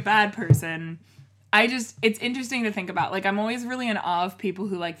makes me a bad person. It's interesting to think about. Like, I'm always really in awe of people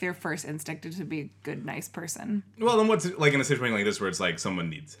who, like, their first instinct is to be a good, nice person. Well, then what's, like, in a situation like this where it's like someone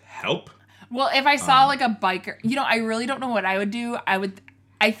needs help? Well, if I saw, like, a biker, I really don't know what I would do.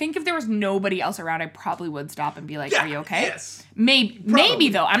 I think if there was nobody else around, I probably would stop and be like, Yeah, are you okay? yes. Maybe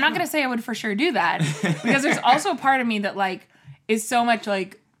though. I'm not going to say I would for sure do that. Because there's also a part of me that, like, is so much,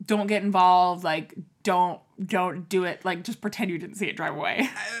 like, don't get involved, like, don't do it, like, just pretend you didn't see it, drive away.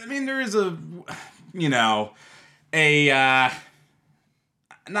 I mean, there is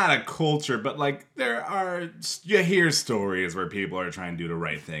not a culture, but, like, you hear stories where people are trying to do the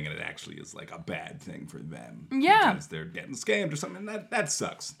right thing and it actually is, like, a bad thing for them. Yeah. Because they're getting scammed or something. That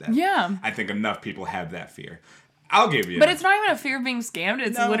sucks. Yeah. I think enough people have that fear. I'll give you But it's not even a fear of being scammed.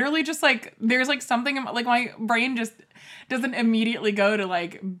 It's No. literally just, like, there's, like, something, like, my brain just doesn't immediately go to,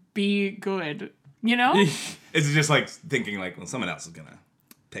 like, be good, you know? It's just, like, thinking, like, well, someone else is gonna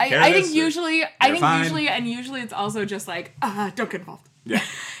take care I of think this. usually it's also just like, don't get involved. Yeah.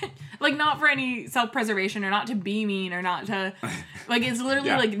 Like, not for any self-preservation or not to be mean or not to, like, it's literally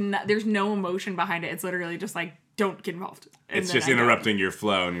Yeah. like, there's no emotion behind it. It's literally just like, don't get involved. And It's then just I go. interrupting your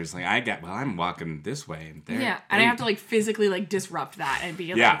flow, and you're just like, I'm walking this way, and there. Yeah, and I have to, like, physically, like, disrupt that and be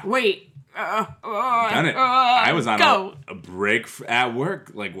Yeah. like, wait. Done it. I was on go. a break at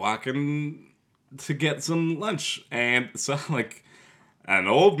work, like, walking to get some lunch, and so, like, an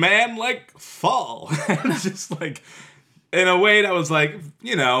old man, like, fall. Just, like, in a way that was, like,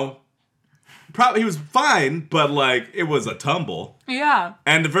 probably he was fine, but, like, it was a tumble. Yeah.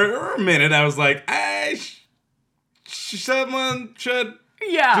 And for a minute, I was like, someone should.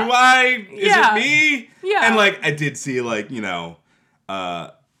 Yeah. Do I? Is Yeah. it me? Yeah. And like I did see like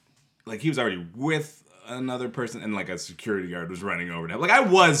like he was already with another person and like a security guard was running over to him. Like I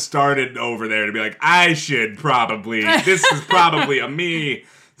was started over there to be like, I should probably, this is probably a me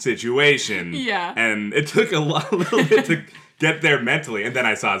situation. Yeah. And it took a little bit to get there mentally. And then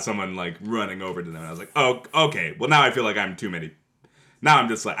I saw someone like running over to them and I was like, oh, okay. Well, now I feel like I'm too many. Now I'm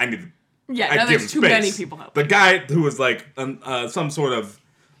just like, I need to. Yeah, I now give there's him too space. many people helping. The guy who was like some sort of,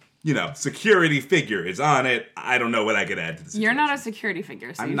 security figure is on it. I don't know what I could add to the situation. You're not a security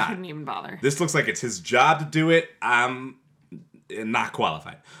figure, so I'm you not. shouldn't even bother. This looks like it's his job to do it. I'm not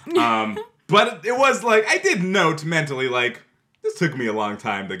qualified. But it was like, I did note mentally, like, this took me a long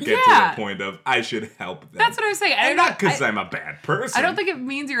time to get to Yeah. the point of I should help them. That's what I was saying. And not because I'm a bad person. I don't think it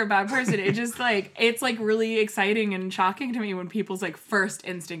means you're a bad person. It just like it's like really exciting and shocking to me when people's like first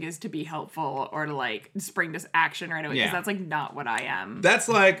instinct is to be helpful or to like spring to action right away. Because Yeah. that's like not what I am. That's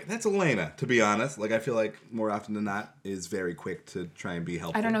Elena, to be honest. Like, I feel like more often than not is very quick to try and be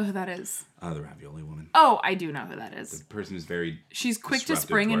helpful. I don't know who that is. The ravioli woman. Oh, I do know who that is. The person who's very She's quick to disruptive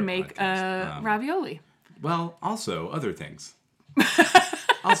spring to and our make podcast. ravioli. Well, also other things.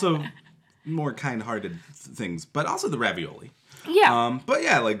 Also more kind-hearted things, but also the ravioli. Yeah. But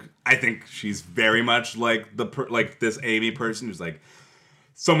yeah, like I think she's very much like like this Amy person who's like,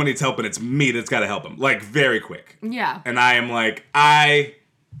 someone needs help and it's me that's got to help him, like very quick. Yeah. And I am like, I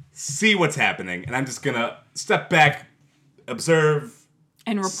see what's happening, and I'm just gonna step back, observe,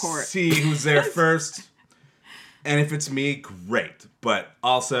 And report. see who's there first, and if it's me, great. But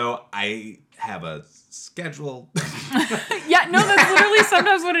also, I have a schedule. Yeah, no, that's literally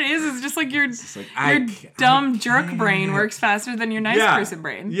sometimes what it is. It's just like your I dumb jerk brain works faster than your nice person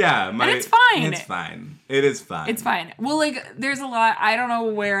brain. Yeah, And it's fine. It's fine. It is fine. It's fine. Well, like, there's a lot. I don't know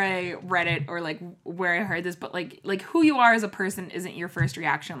where I read it or like where I heard this, but like who you are as a person isn't your first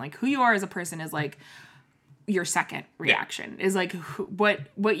reaction. Like who you are as a person is like your second reaction. Is like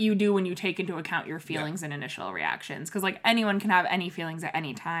what you do when you take into account your feelings and initial reactions. Because like anyone can have any feelings at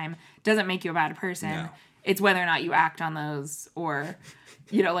any time. Doesn't make you a bad person. No. It's whether or not you act on those or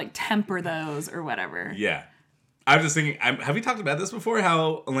like temper those or whatever. Yeah. I was just thinking, have we talked about this before?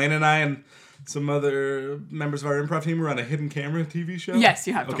 How Elena and I and some other members of our improv team were on a hidden camera TV show? Yes,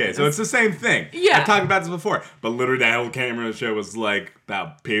 you have told Okay, me so this. it's the same thing. Yeah. I've talked about this before. But literally that whole camera show was like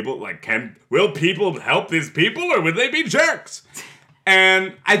about people. Like, will people help these people or would they be jerks?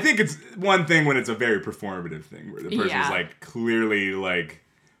 And I think it's one thing when it's a very performative thing where the person's Yeah. like clearly like,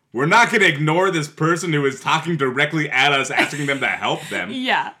 we're not going to ignore this person who is talking directly at us, asking them to help them.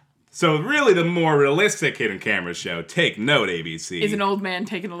 Yeah. So really the more realistic hidden camera show, take note, ABC, Is an old man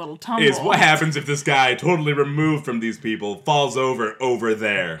taking a little tumble. is what happens if this guy, totally removed from these people, falls over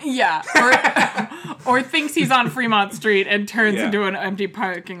there. Yeah, or thinks he's on Fremont Street and turns Yeah. into an empty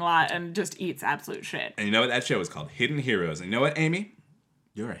parking lot and just eats absolute shit. And you know what? That show is called Hidden Heroes. And you know what, Amy?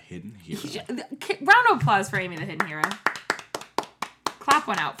 You're a hidden hero. Round of applause for Amy the Hidden Hero. Clap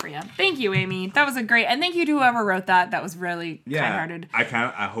one out for you. Thank you, Amy. That was a great, and thank you to whoever wrote that. That was really kind-hearted. I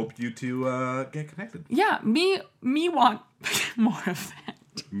hope you two get connected. Yeah, me want more of that.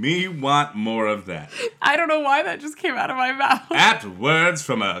 Me want more of that. I don't know why that just came out of my mouth. Apt words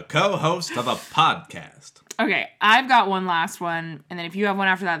from a co-host of a podcast. Okay, I've got one last one, and then if you have one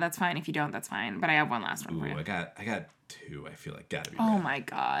after that, that's fine. If you don't, that's fine. But I have one last one for Ooh, you. I got two. I feel like gotta be. Oh bad. my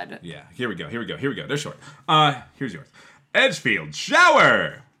god. Yeah, here we go. They're short. Here's yours. Edgefield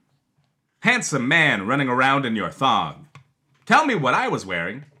shower. Handsome man running around in your thong. Tell me what I was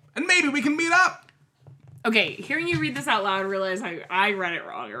wearing, and maybe we can meet up. Okay, hearing you read this out loud, I realized I read it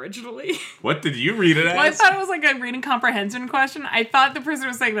wrong originally. What did you read it as? Well, I thought it was like a reading comprehension question. I thought the person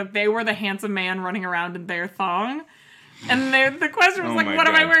was saying that they were the handsome man running around in their thong. And the question was Oh like, my what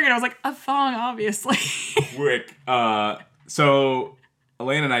am I God. wearing? And I was like, a thong, obviously. Quick. So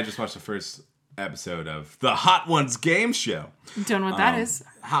Elaine and I just watched the first episode of the Hot Ones game show. Don't know what that is.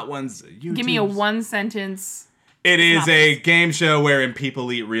 Hot Ones. Give me a one sentence. It is a game show wherein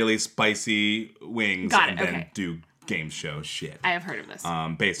people eat really spicy wings Got it, and then okay. do game show shit. I have heard of this.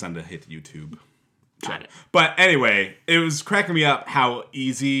 Based on the hit YouTube. Got show. it. But anyway, it was cracking me up how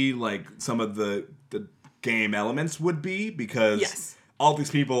easy like some of the game elements would be because Yes. all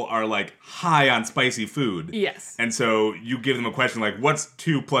these people are like high on spicy food. Yes. And so you give them a question like, what's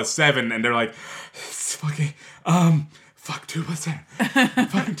 2 + 7? And they're like, it's fucking, fuck 2 + 7.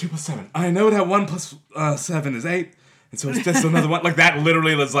 Fucking 2 + 7. I know that 1 + 7 is 8. And so it's just another one. Like that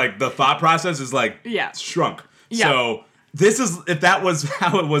literally was like, the thought process is like shrunk. Yeah. So this is, if that was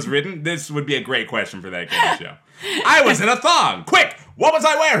how it was written, this would be a great question for that game show. I was in a thong. Quick, what was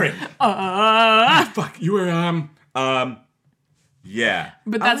I wearing? Fuck, you were, Yeah.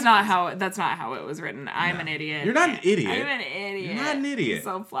 But that's not how it was written. I'm an idiot. You're not an idiot. I'm an idiot. You're not an idiot.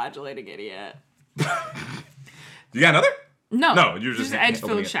 Self-flagellating idiot. You got another? No. No, you're just opening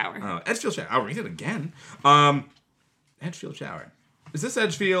Edgefield it. shower. Oh, Edgefield shower. I'll read it again. Edgefield shower. Is this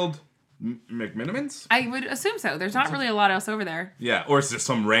Edgefield McMinimans? I would assume so. There's not really a lot else over there. Yeah, or is this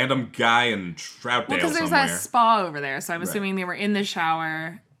some random guy in Troutdale Because there's somewhere? a spa over there, so I'm assuming they were in the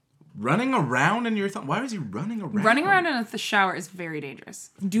shower. Running around in your why was he running around? Running around in the shower is very dangerous.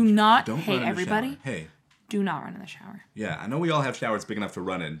 Do not, Don't hey run in the everybody, shower. Hey. do not run in the shower. Yeah, I know we all have showers big enough to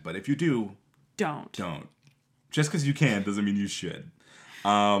run in, but if you do, Don't. Just because you can doesn't mean you should.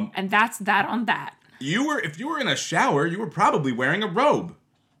 And that's that on that. If you were in a shower, you were probably wearing a robe.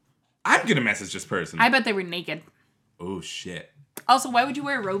 I'm gonna message this person. I bet they were naked. Oh shit. Also, why would you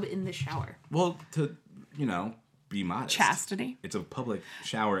wear a robe in the shower? Well, to be modest. Chastity. It's a public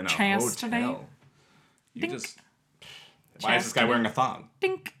shower in a Chastity. hotel. You Dink. just. Why is this guy Chastity. wearing a thong?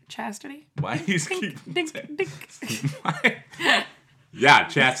 Dink. Chastity. Why he's Dink. keep? Dink. Dink. Why? Yeah,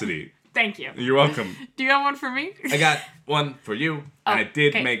 chastity. Thank you. You're welcome. Do you have one for me? I got one for you. And I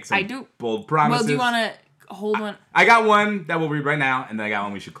did okay, make some I do. bold promises. Well, do you want to hold one? I got one that we'll read right now, and then I got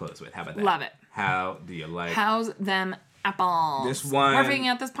one we should close with. How about that? Love it. How do you like? How's them apples? This one- We're figuring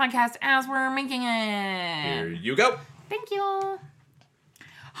out this podcast as we're making Here it. you go. Thank you.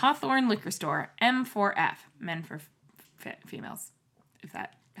 Hawthorne Liquor Store, M4F, men for females, if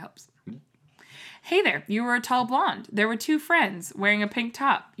that helps. Hey there, you were a tall blonde. There were two friends wearing a pink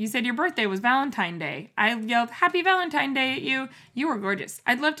top. You said your birthday was Valentine's Day. I yelled, Happy Valentine's Day at you. You were gorgeous.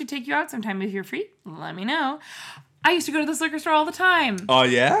 I'd love to take you out sometime if you're free. Let me know. I used to go to this liquor store all the time. Oh,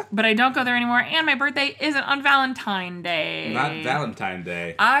 yeah? But I don't go there anymore, and my birthday isn't on Valentine's Day. Not Valentine's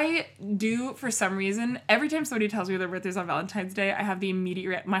Day. I do, for some reason, every time somebody tells me their birthday's on Valentine's Day, I have the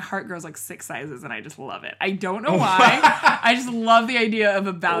immediate, my heart grows like 6 sizes, and I just love it. I don't know why. I just love the idea of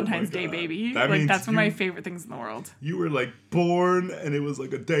a Valentine's Day God. baby. That means That's one of my you- favorite things in the world. You were like born, and it was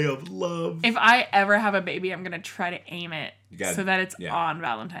like a day of love. If I ever have a baby, I'm going to try to aim it gotta- so that it's yeah. on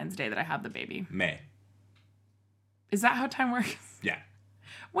Valentine's Day that I have the baby. May. Is that how time works? Yeah.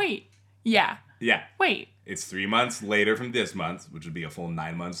 Wait. Yeah. Yeah. Wait. It's 3 months later from this month, which would be a full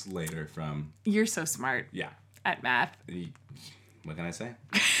 9 months later from. You're so smart Yeah. at math. What can I say?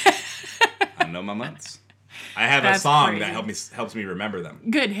 I know my months. I have a That's song crazy. that helps me remember them.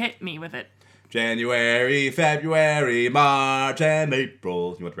 Good. Hit me with it. January, February, March, and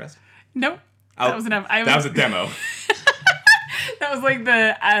April. You want the rest? Nope. That was enough. That was a demo. That was like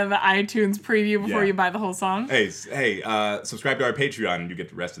the iTunes preview before Yeah. you buy the whole song. hey, subscribe to our Patreon and you get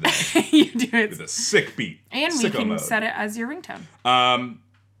the rest of that You do it. with a sick beat. And we Sicko can mode. set it as your ringtone.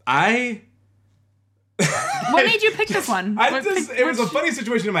 I What made you pick this one? it was a funny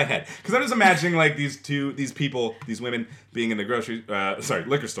situation in my head because I'm just imagining like these women being in the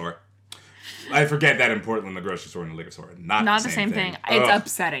liquor store. I forget that in Portland, the grocery store and the liquor store, not the same thing. It's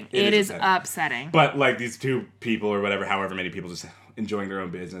upsetting. It is upsetting. But like these two people or whatever, however many people, just enjoying their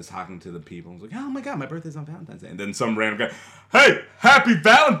own business, talking to the people. It's like, oh my god, my birthday's on Valentine's Day, and then some random guy, hey, happy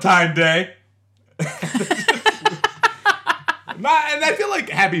Valentine's Day. And I feel like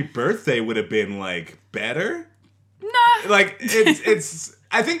happy birthday would have been like better. Nah. Like it's.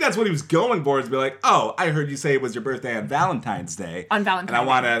 I think that's what he was going for, is be like, oh, I heard you say it was your birthday on Valentine's Day. On Valentine's And I Day.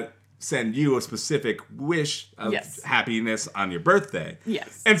 want to send you a specific wish of Yes. happiness on your birthday.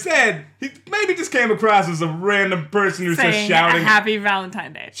 Yes. Instead, he maybe just came across as a random person who's just Saying shouting Happy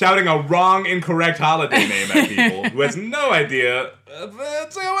Valentine's Day. shouting a wrong, incorrect holiday name at people who has no idea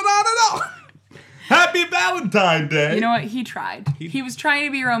what's going on at all. Happy Valentine's Day. You know what? He tried. He was trying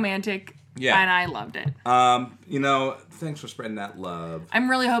to be romantic. Yeah. And I loved it. Thanks for spreading that love. I'm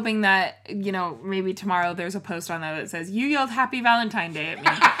really hoping that, maybe tomorrow there's a post on there that says, you yelled Happy Valentine's Day at me.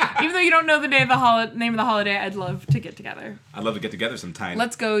 Even though you don't know the day of the name of the holiday, I'd love to get together. I'd love to get together sometime.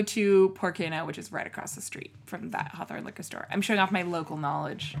 Let's go to Porcano, which is right across the street from that Hawthorne liquor store. I'm showing off my local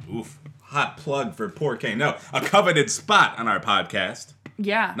knowledge. Oof. Hot plug for Porcano. No, a coveted spot on our podcast.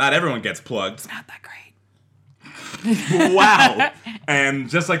 Yeah. Not everyone gets plugged. Not that great. Wow. And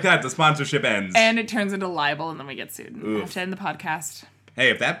just like that, the sponsorship ends. And it turns into libel, and then we get sued. We Oof. have to end the podcast. Hey,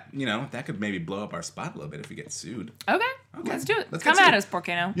 if that could maybe blow up our spot a little bit if we get sued. Okay. Let's do it. Let's Come get at sued. us,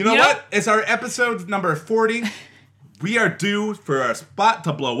 Porcano. You know what? It's our episode number 40. We are due for our spot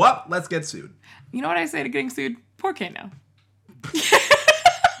to blow up. Let's get sued. You know what I say to getting sued? Porcano.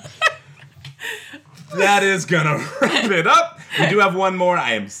 That is gonna wrap it up. We do have one more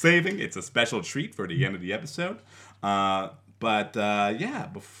I am saving. It's a special treat for the end of the episode. But yeah,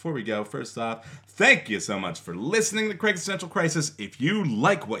 before we go, first off, thank you so much for listening to Craig's Essential Crisis. If you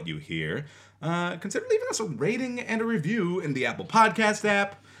like what you hear, consider leaving us a rating and a review in the Apple Podcast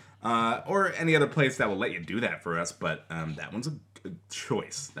app, or any other place that will let you do that for us. But that one's a good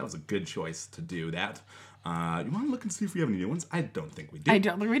choice. That was a good choice to do that. You want to look and see if we have any new ones? I don't think we do. I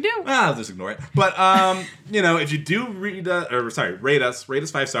don't think we do. I'll just ignore it. But, if you do rate us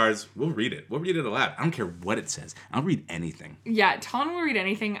 5 stars, we'll read it. We'll read it aloud. I don't care what it says. I'll read anything. Yeah, Talon will read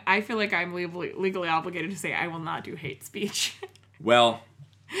anything. I feel like I'm legally obligated to say I will not do hate speech. Well,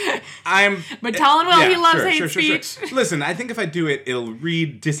 But Talon will. He loves hate speech. Sure. Listen, I think if I do it, it'll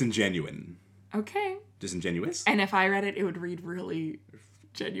read disingenuine. Okay. Disingenuous? And if I read it, it would read really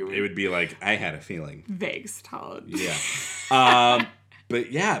genuine. It would be like, I had a feeling. Thanks, Talon. Yeah.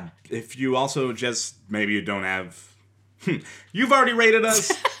 But yeah, if you also just, maybe you don't have, you've already rated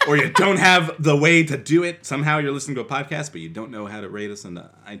us, or you don't have the way to do it. Somehow you're listening to a podcast, but you don't know how to rate us on the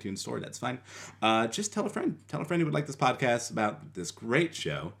iTunes store. That's fine. Just tell a friend. Tell a friend who would like this podcast about this great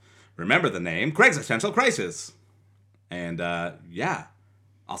show. Remember the name, Craig's Essential Crisis. And yeah,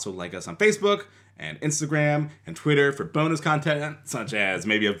 also like us on Facebook and Instagram and Twitter for bonus content, such as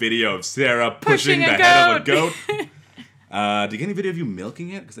maybe a video of Sarah pushing the head of a goat. Do you get any video of you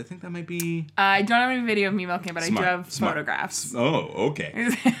milking it? Because I think that might be... I don't have any video of me milking it, but Smart. I do have Smart. photographs. Oh, okay.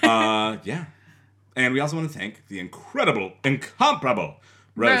 Yeah. And we also want to thank the incomparable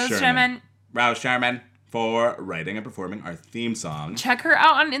Rose Sherman. Rose Sherman for writing and performing our theme song. Check her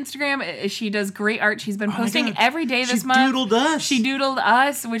out on Instagram. She does great art. She's been posting every day this month. She doodled us. She doodled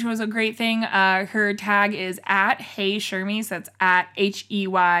us, which was a great thing. Her tag is at Hey Shermy, so that's at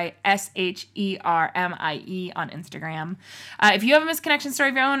HEYSHERMIE on Instagram. If you have a misconnection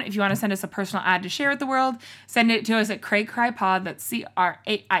story of your own, if you want to send us a personal ad to share with the world, send it to us at CraigCryPod, that's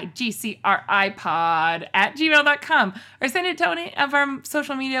CRAIGCRI pod at gmail.com, or send it to any of our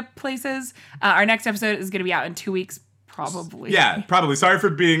social media places. Our next episode is going to be out in 2 weeks, probably. Yeah, probably. Sorry for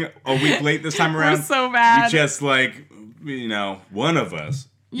being a week late this time around. We're so bad. We just, one of us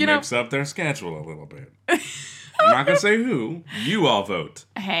makes up their schedule a little bit. I'm not going to say who. You all vote.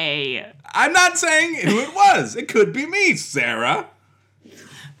 Hey. I'm not saying who it was. It could be me, Sarah.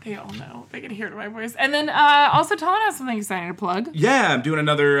 They all know. They can hear my voice. And then also, Talon has something exciting to plug. Yeah, I'm doing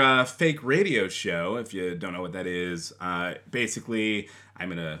another fake radio show, if you don't know what that is. Basically,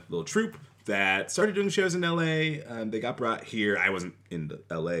 I'm in a little troupe that started doing shows in LA. They got brought here. I wasn't in the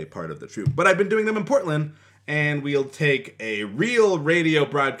LA part of the troupe, but I've been doing them in Portland. And we'll take a real radio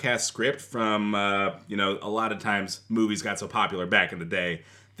broadcast script from, a lot of times movies got so popular back in the day,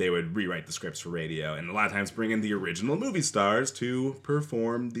 they would rewrite the scripts for radio. And a lot of times bring in the original movie stars to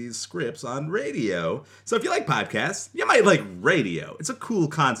perform these scripts on radio. So if you like podcasts, you might like radio. It's a cool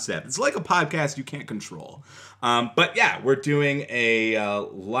concept. It's like a podcast you can't control. But yeah, we're doing a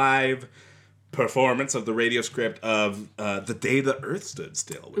live performance of the radio script of The Day the Earth Stood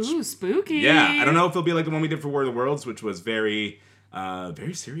Still. Which, ooh, spooky. Yeah, I don't know if it'll be like the one we did for War of the Worlds, which was very,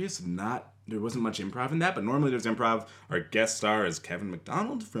 very serious. There wasn't much improv in that, but normally there's improv. Our guest star is Kevin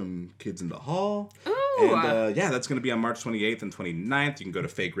McDonald from Kids in the Hall. Ooh. And that's going to be on March 28th and 29th. You can go to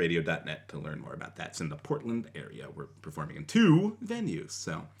fakeradio.net to learn more about that. It's in the Portland area. We're performing in 2 venues.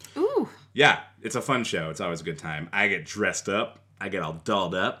 So, ooh. Yeah, it's a fun show. It's always a good time. I get dressed up. I get all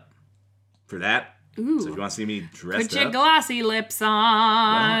dolled up for that. Ooh. So if you want to see me dressed Put your up, glossy lips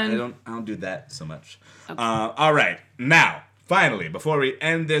on. well, I don't do that so much. Okay. All right. Now, finally, before we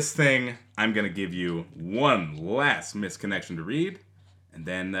end this thing, I'm going to give you one last misconnection to read. And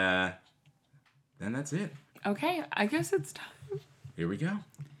then that's it. Okay, I guess it's time. Here we go.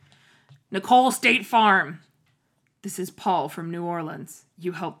 Nicole State Farm. This is Paul from New Orleans.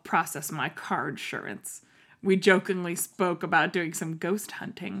 You helped process my car insurance. We jokingly spoke about doing some ghost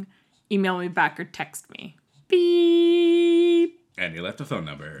hunting. Email me back or text me. Beep. And you left a phone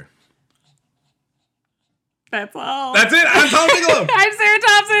number. That's all. That's it. I'm Tom Bigelow. I'm Sarah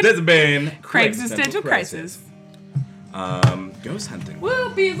Thompson. This has been Craig's Existential Crisis. Ghost hunting. Woo,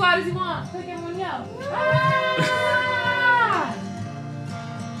 be as loud as you want. Make everyone yell. Ah!